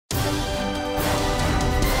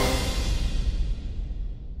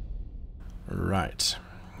Right.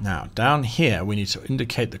 Now, down here, we need to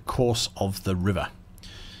indicate the course of the river.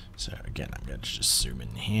 So, again, I'm going to just zoom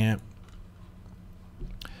in here.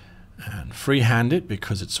 And freehand it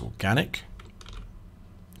because it's organic.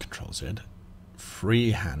 Control Z.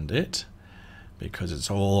 Freehand it because it's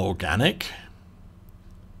all organic.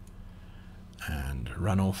 And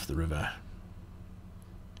run off the river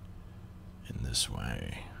in this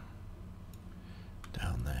way.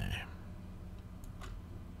 Down there.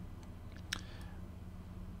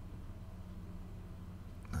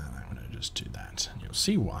 And I'm going to just do that. And you'll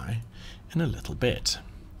see why in a little bit.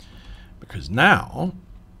 Because now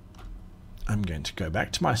I'm going to go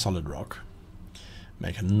back to my solid rock,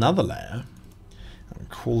 make another layer, and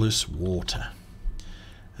call this water.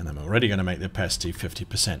 And I'm already going to make the opacity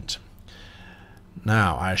 50%.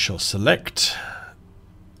 Now I shall select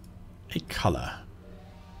a color,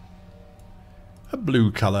 a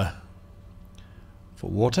blue color for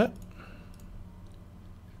water.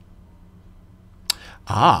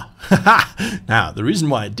 Ah, now the reason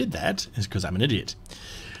why I did that is because I'm an idiot.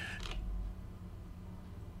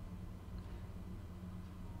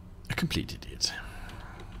 A complete idiot.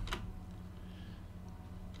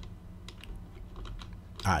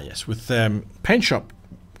 Ah, yes, with Paint Shop,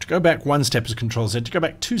 to go back one step is Control Z, to go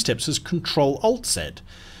back 2 steps is Control Alt Z,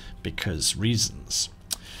 because reasons.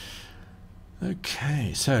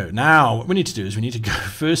 Okay, so now what we need to do is we need to go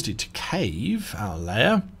firstly to Cave, our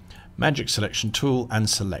layer, Magic Selection Tool, and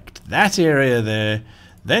select that area there,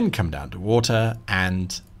 then come down to Water,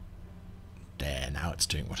 and there, now it's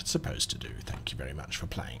doing what it's supposed to do. Thank you very much for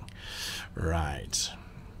playing. Right.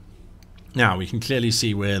 Now we can clearly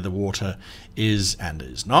see where the water is and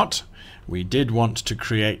is not. We did want to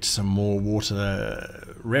create some more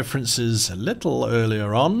water references a little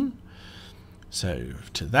earlier on. So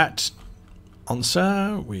to that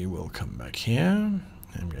answer, we will come back here.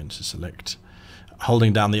 I'm going to select,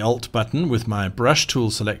 holding down the Alt button with my brush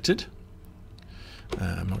tool selected.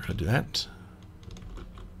 I'm not going to do that.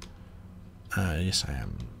 Yes, I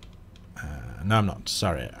am. No, I'm not.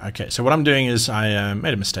 Sorry. Okay, so what I'm doing is I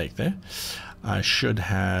made a mistake there. I should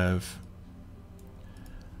have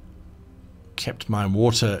kept my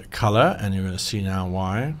water color, and you're going to see now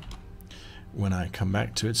why when I come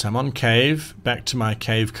back to it. So I'm on Cave, back to my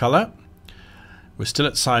Cave color. We're still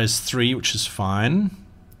at size 3, which is fine.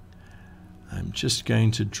 I'm just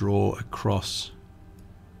going to draw across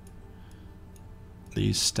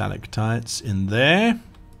these stalactites in there.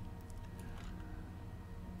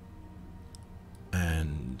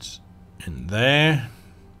 And in there.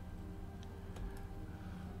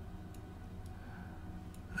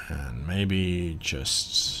 And maybe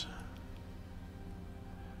just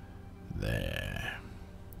there.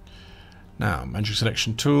 Now, Magic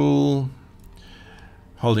Selection Tool.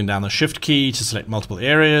 Holding down the Shift key to select multiple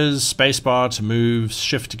areas. Spacebar to move.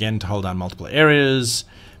 Shift again to hold down multiple areas.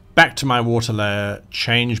 Back to my water layer.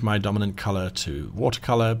 Change my dominant color to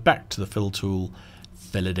watercolor. Back to the Fill tool.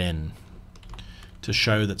 Fill it in, to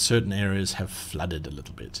show that certain areas have flooded a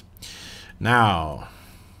little bit. Now,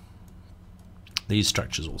 these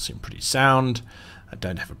structures all seem pretty sound. I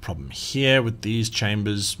don't have a problem here with these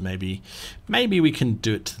chambers. Maybe we can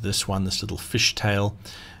do it to this one, this little fishtail.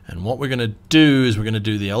 And what we're going to do is we're going to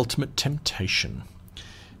do the ultimate temptation.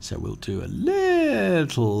 So we'll do a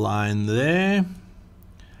little line there.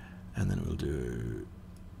 And then we'll do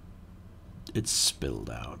it spilled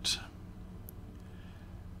out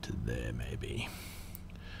to there maybe.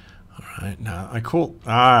 Alright, now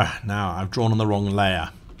now I've drawn on the wrong layer.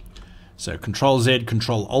 So Control Z,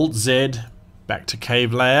 Control Alt Z, back to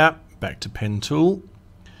Cave layer, back to Pen tool.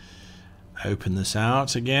 Open this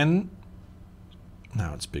out again.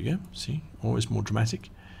 Now it's bigger, see, always more dramatic.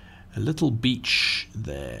 A little beach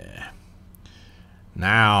there.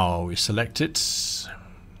 Now we select it.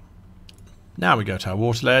 Now we go to our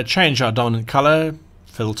water layer, change our dominant color,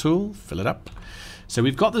 Fill tool, fill it up. So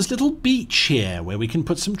we've got this little beach here where we can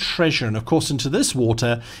put some treasure, and of course into this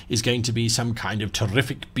water is going to be some kind of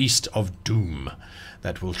terrific beast of doom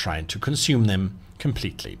that will try to consume them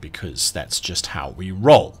completely, because that's just how we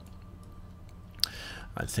roll.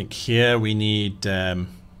 I think here we need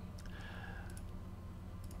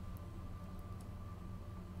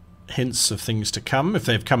hints of things to come, if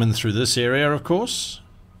they've come in through this area, of course.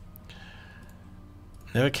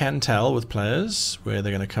 Never can tell with players where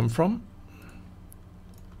they're going to come from.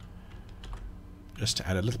 Just to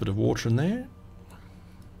add a little bit of water in there.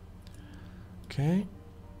 Okay.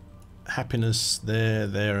 Happiness there,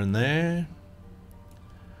 there, and there.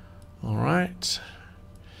 Alright.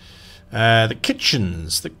 The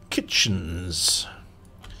kitchens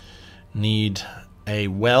need a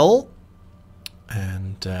well,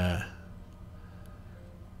 and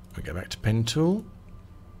We go back to pen tool.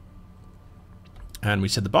 And we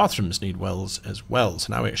said the bathrooms need wells as well.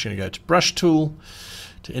 So now we're actually going to go to brush tool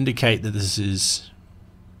to indicate that this is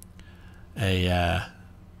a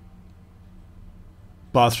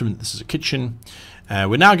bathroom, this is a kitchen.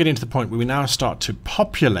 We're now getting to the point where we now start to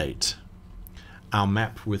populate our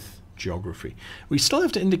map with geography. We still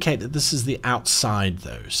have to indicate that this is the outside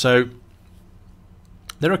though. So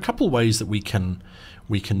there are a couple ways that we can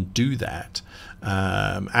do that,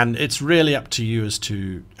 and it's really up to you as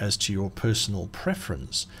to your personal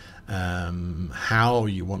preference, how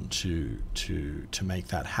you want to make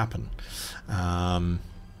that happen.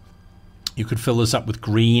 You could fill this up with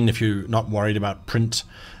green if you're not worried about print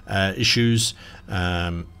issues.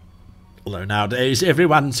 Although nowadays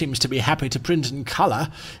everyone seems to be happy to print in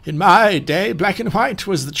colour. In my day, black and white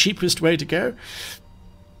was the cheapest way to go.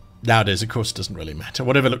 Nowadays, of course, it doesn't really matter.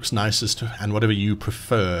 Whatever looks nicest and whatever you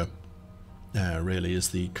prefer really is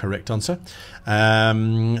the correct answer.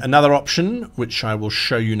 Another option, which I will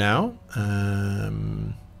show you now,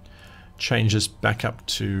 change this back up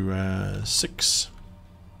to 6,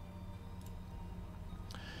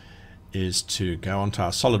 is to go onto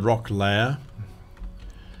our solid rock layer,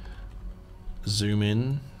 zoom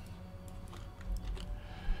in,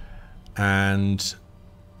 and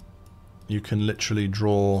you can literally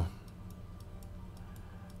draw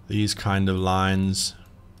these kind of lines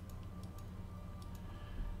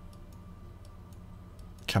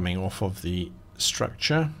coming off of the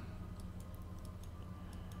structure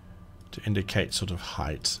to indicate sort of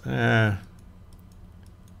height.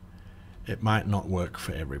 It might not work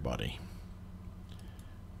for everybody,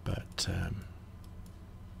 but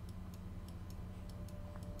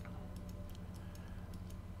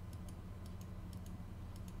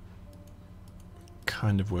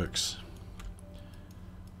kind of works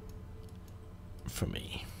for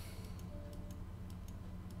me.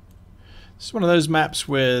 This is one of those maps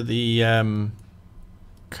where the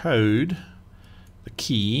code, the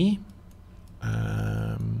key,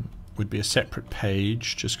 would be a separate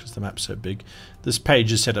page just because the map's so big. This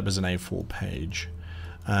page is set up as an A4 page.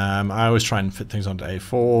 I always try and fit things onto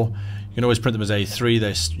A4. You can always print them as A3.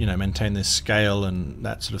 They maintain this scale and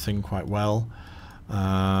that sort of thing quite well.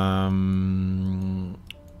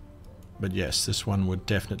 But yes, this one would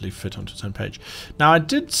definitely fit onto its own page. Now, I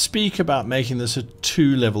did speak about making this a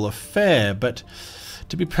 2-level affair, but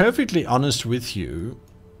to be perfectly honest with you,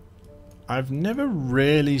 I've never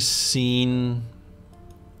really seen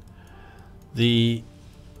the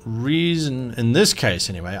reason, in this case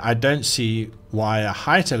anyway, I don't see why a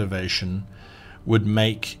height elevation would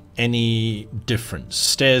make any difference.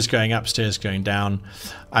 Stairs going up, stairs going down.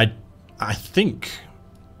 I think,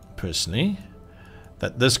 personally,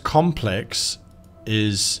 that this complex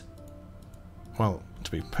is, well,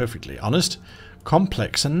 to be perfectly honest,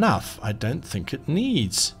 complex enough. I don't think it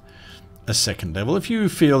needs a second level. If you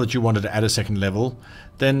feel that you wanted to add a second level,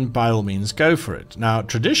 then by all means go for it. Now,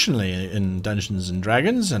 traditionally in Dungeons and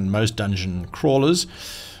Dragons and most dungeon crawlers,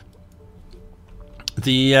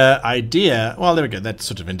 the idea, well, there we go, that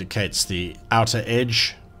sort of indicates the outer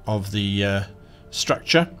edge of the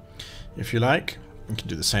structure, if you like. You can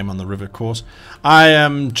do the same on the river course.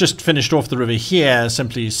 I just finished off the river here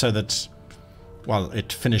simply so that, well,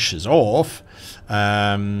 it finishes off.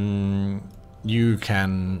 You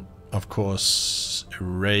can, of course,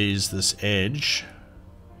 erase this edge.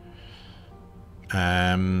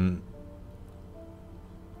 Unless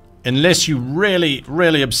you're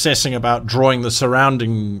really obsessing about drawing the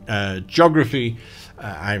surrounding geography,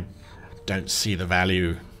 I don't see the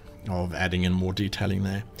value of adding in more detailing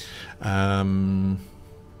there.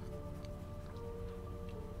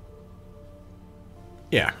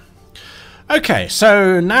 Yeah. Okay,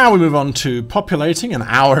 so now we move on to populating. An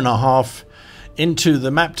hour and a half into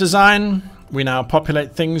the map design, we now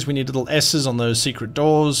populate things. We need little S's on those secret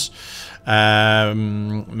doors,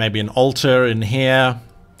 maybe an altar in here,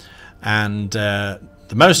 and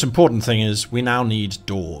the most important thing is we now need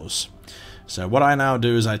doors. So what I now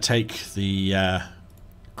do is I take the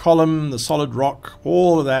column, the solid rock,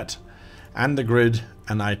 all of that, and the grid,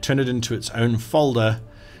 and I turn it into its own folder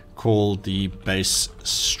called the base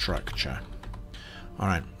structure.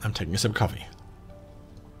 Alright, I'm taking a sip of coffee.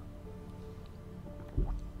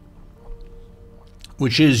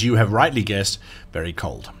 Which is, you have rightly guessed, very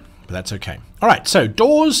cold. But that's okay. Alright, so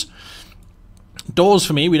doors. Doors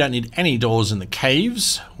for me, we don't need any doors in the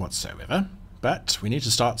caves whatsoever. But we need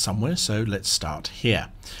to start somewhere, so let's start here.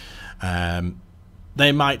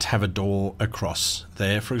 They might have a door across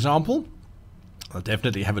there, for example. I'll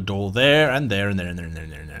definitely have a door there and there and there and there and there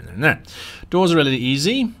and there and there and there. Doors are really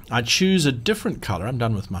easy. I choose a different color. I'm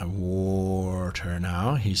done with my water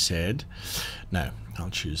now, he said. No, I'll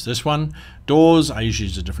choose this one. Doors, I usually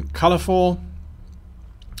use a different color for.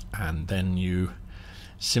 And then you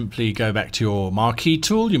simply go back to your marquee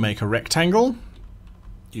tool. You make a rectangle.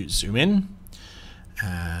 You zoom in.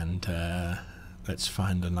 And let's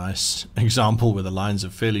find a nice example where the lines are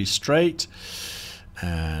fairly straight.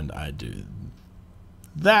 And I do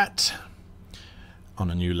that on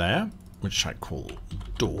a new layer, which I call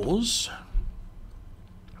doors.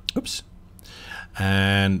 Oops.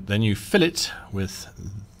 And then you fill it with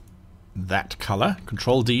that color.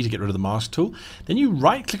 Control D to get rid of the mask tool. Then you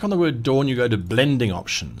right click on the word door and you go to blending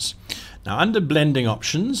options. Now under blending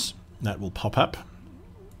options, that will pop up.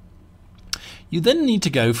 You then need to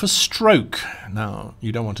go for stroke. Now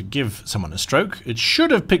you don't want to give someone a stroke. It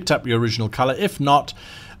should have picked up your original color. If not,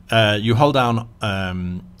 you hold down,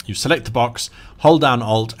 you select the box, hold down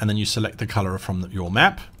Alt, and then you select the color from your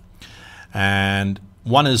map. And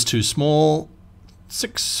 1 is too small.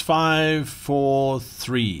 6, 5, 4,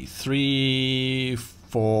 3, 3,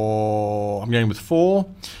 4. I'm going with 4.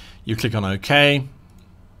 You click on OK.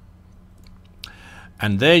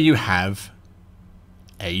 And there you have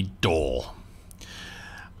a door.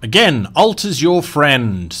 Again, Alt is your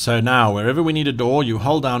friend. So now wherever we need a door, you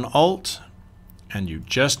hold down Alt and you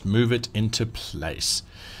just move it into place.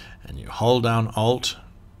 And you hold down Alt.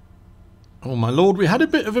 Oh my lord, we had a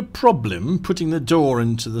bit of a problem putting the door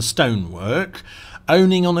into the stonework,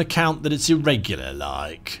 owning on account that it's irregular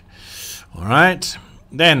like. Alright,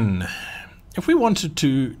 then if we wanted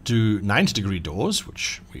to do 90-degree doors,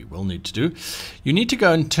 which we will need to do, you need to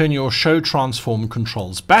go and turn your show transform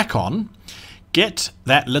controls back on. Get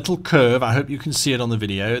that little curve, I hope you can see it on the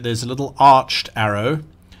video, there's a little arched arrow.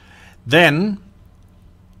 Then,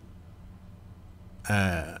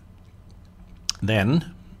 and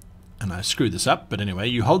I screwed this up, but anyway,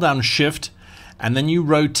 you hold down Shift and then you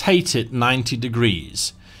rotate it 90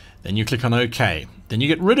 degrees. Then you click on OK. Then you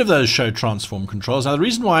get rid of those show transform controls. Now the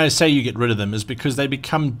reason why I say you get rid of them is because they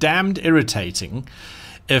become damned irritating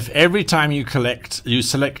if every time you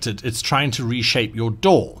select it, it's trying to reshape your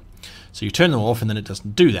door. So you turn them off and then it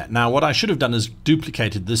doesn't do that. Now what I should have done is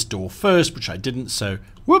duplicated this door first, which I didn't, so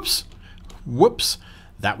whoops,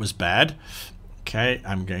 that was bad. Okay,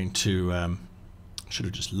 I'm going to, should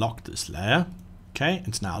have just locked this layer. Okay,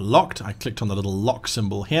 it's now locked. I clicked on the little lock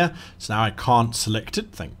symbol here, so now I can't select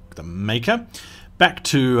it, thank the maker. Back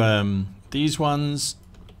to these ones.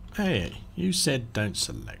 Hey, you said don't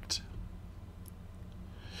select.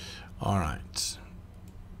 Alright.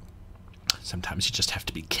 Sometimes you just have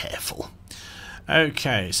to be careful.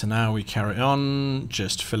 Okay, so now we carry on,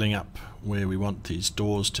 just filling up where we want these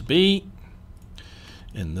doors to be.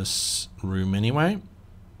 In this room anyway.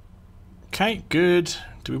 Okay, good.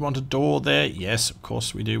 Do we want a door there? Yes, of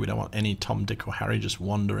course we do. We don't want any Tom, Dick or Harry just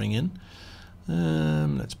wandering in.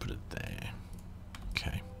 Let's put it there.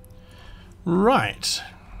 Okay. Right.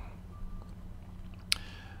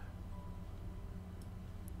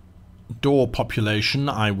 Door population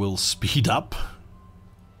I will speed up.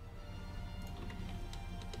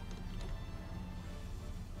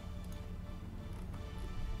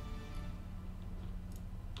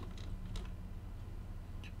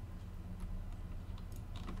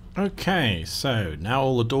 Okay, so now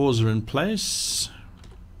all the doors are in place.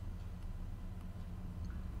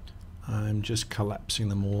 I'm just collapsing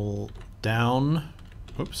them all down.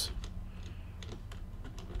 Whoops.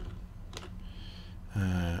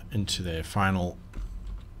 Into their final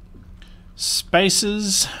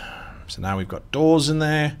spaces. So now we've got doors in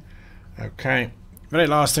there. Okay, very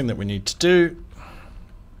last thing that we need to do.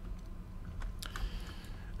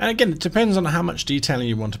 And again, it depends on how much detailing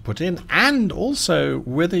you want to put in, and also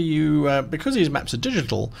whether you, because these maps are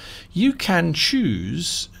digital, you can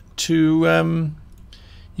choose to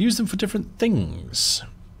use them for different things.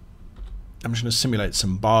 I'm just going to simulate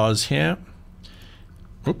some bars here.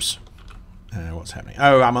 Oops. What's happening?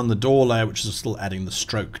 Oh, I'm on the door layer, which is still adding the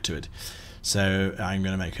stroke to it. So I'm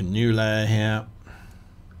going to make a new layer here.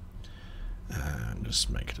 And just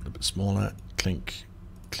make it a little bit smaller. Clink,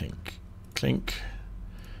 clink, clink.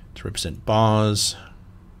 To represent bars.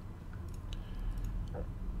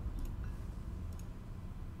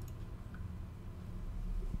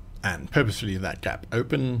 And purposefully that gap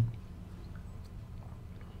open.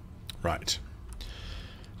 Right.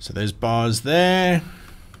 So there's bars there.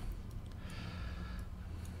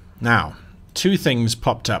 Now, two things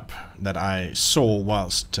popped up that I saw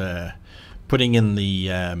whilst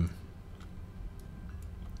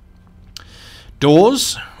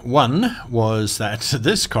doors. One was that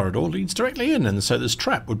this corridor leads directly in, and so this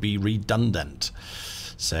trap would be redundant.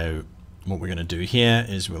 So what we're going to do here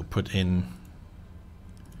is we'll put in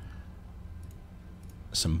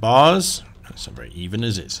some bars. It's not very even,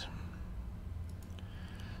 is it?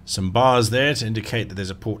 Some bars there to indicate that there's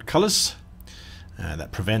a portcullis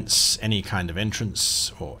that prevents any kind of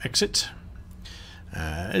entrance or exit.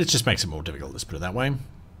 It just makes it more difficult, let's put it that way.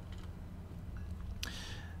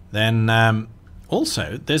 Then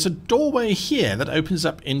also there's a doorway here that opens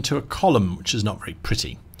up into a column, which is not very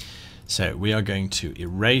pretty. So we are going to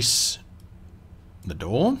erase the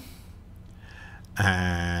door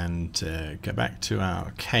and go back to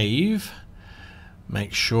our cave.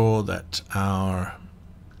 Make sure that our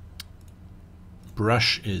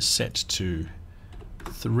brush is set to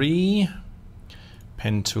 3,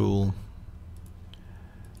 pen tool,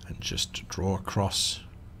 and just draw across.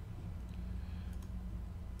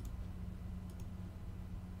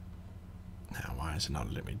 Now why is it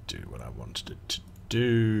not letting me do what I wanted it to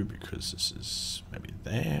do? Because this is maybe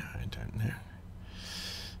there, I don't know.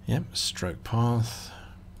 Yep, stroke path,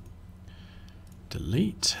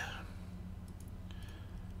 delete,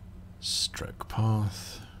 stroke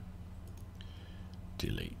path,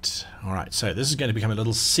 delete. Alright, so this is going to become a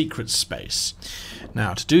little secret space.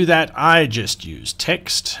 Now to do that, I just use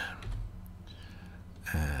text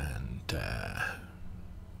and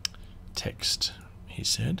text, he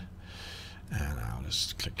said, and I'll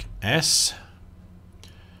just click S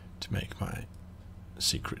to make my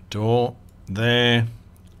secret door there.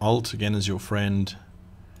 Alt again as your friend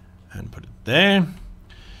and put it there.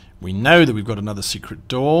 We know that we've got another secret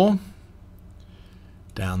door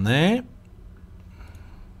down there.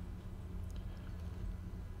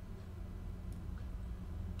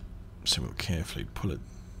 So we'll carefully pull it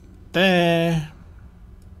there.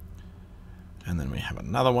 And then we have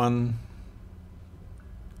another one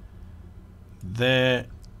there.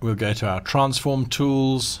 We'll go to our transform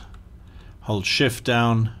tools, hold shift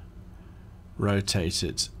down, rotate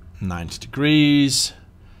it 90 degrees.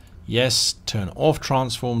 Yes, turn off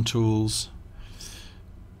transform tools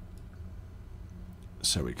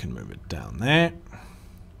so we can move it down there.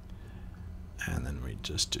 And then we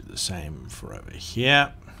just do the same for over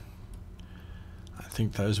here. I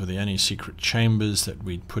think those were the only secret chambers that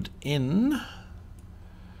we'd put in.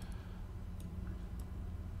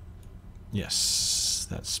 Yes,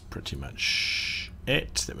 that's pretty much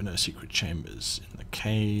it. There were no secret chambers in the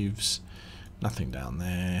caves. Nothing down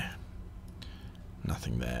there.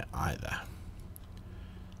 Nothing there either.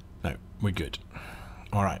 No, we're good.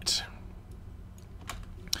 All right.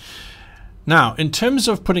 Now, in terms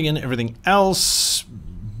of putting in everything else,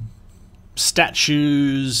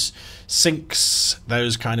 statues, sinks,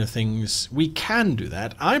 those kind of things, we can do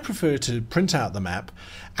that. I prefer to print out the map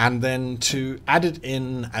and then to add it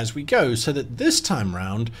in as we go, so that this time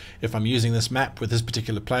round, if I'm using this map with this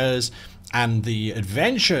particular players and the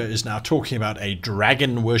adventure is now talking about a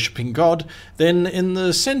dragon worshipping god, then in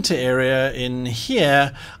the center area in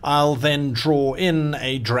here I'll then draw in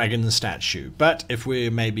a dragon statue. But if we're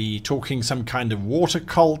maybe talking some kind of water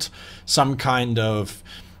cult, some kind of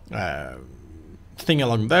thing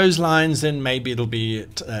along those lines, then maybe it'll be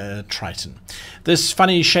Triton. This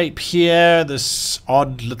funny shape here, this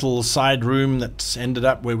odd little side room that's ended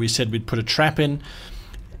up where we said we'd put a trap in,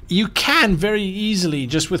 you can very easily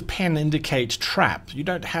just with pen indicate trap. You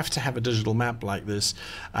don't have to have a digital map like this.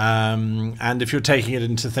 And if you're taking it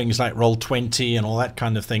into things like Roll20 and all that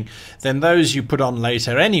kind of thing, then those you put on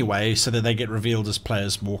later anyway, so that they get revealed as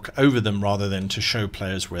players walk over them rather than to show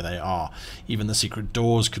players where they are. Even the secret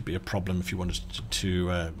doors could be a problem if you wanted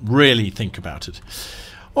to really think about it.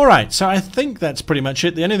 Alright, so I think that's pretty much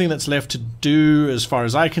it. The only thing that's left to do, as far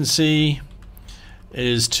as I can see,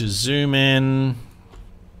 is to zoom in.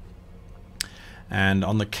 And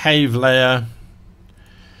on the cave layer,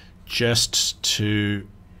 just to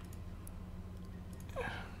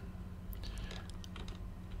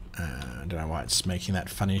I don't know why it's making that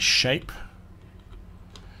funny shape.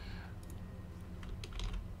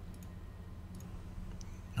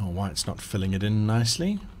 Or why it's not filling it in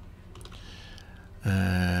nicely.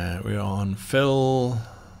 We're on fill.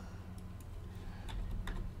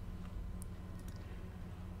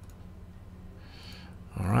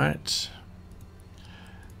 All right.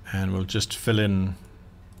 And we'll just fill in.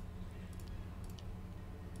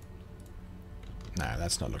 No,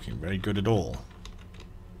 that's not looking very good at all.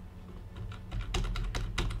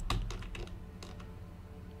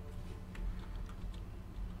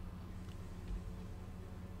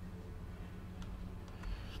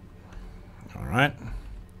 All right.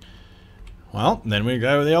 Well, then we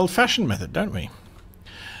go with the old-fashioned method, don't we?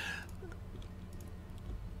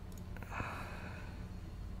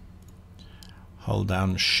 hold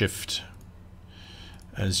down shift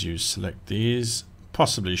as you select these.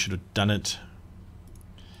 Possibly should have done it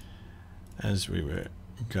as we were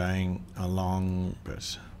going along,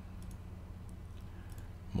 but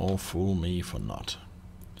more fool me for not.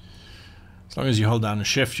 As long as you hold down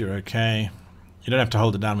shift, you're okay. You don't have to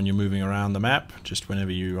hold it down when you're moving around the map, just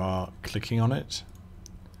whenever you are clicking on it.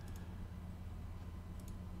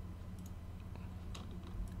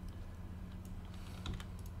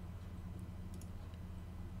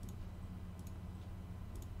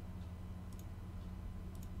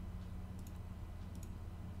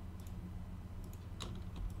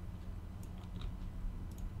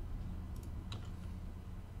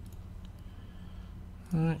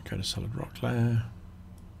 Alright, go to solid rock layer.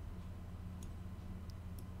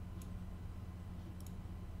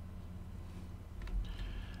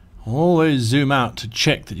 Always zoom out to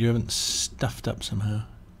check that you haven't stuffed up somehow.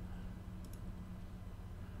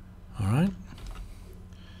 Alright.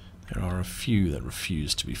 There are a few that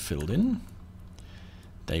refuse to be filled in.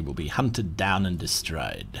 They will be hunted down and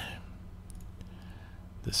destroyed.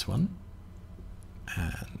 This one.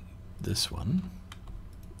 And this one.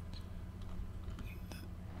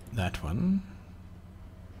 That one.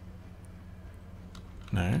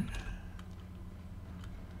 No.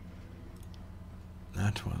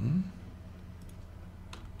 That one.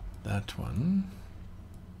 That one.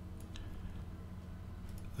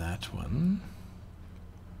 That one.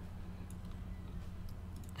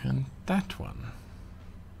 And that one.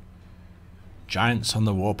 Giants on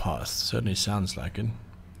the warpath. Certainly sounds like it.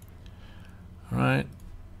 Alright.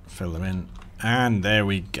 Fill them in. And there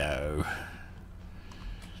we go.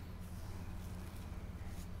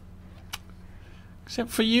 Except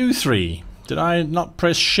for you three. Did I not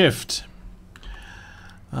press shift?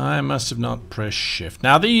 I must have not pressed shift.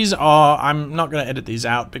 Now these are, I'm not going to edit these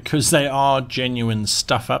out because they are genuine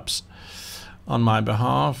stuff-ups on my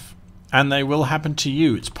behalf. And they will happen to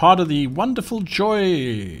you. It's part of the wonderful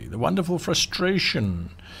joy, the wonderful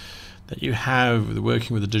frustration that you have with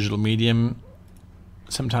working with a digital medium.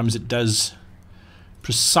 Sometimes it does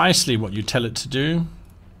precisely what you tell it to do,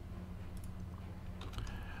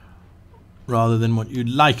 rather than what you'd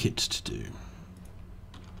like it to do.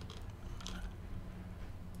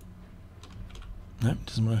 Nope,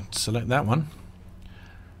 doesn't want to select that one.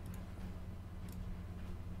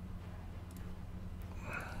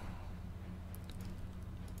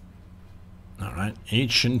 Alright,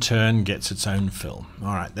 each in turn gets its own fill.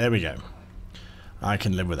 Alright, there we go. I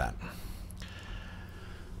can live with that.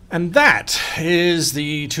 And that is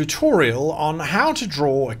the tutorial on how to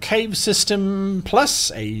draw a cave system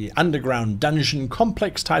plus a underground dungeon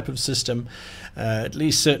complex type of system, at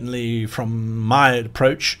least certainly from my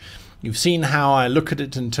approach. You've seen how I look at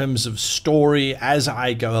it in terms of story as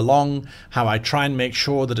I go along, how I try and make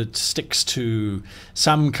sure that it sticks to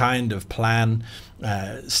some kind of plan,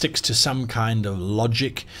 sticks to some kind of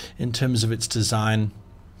logic in terms of its design.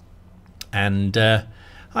 And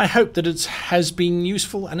I hope that it has been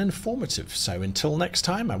useful and informative. So until next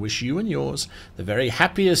time, I wish you and yours the very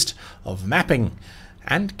happiest of mapping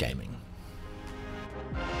and gaming.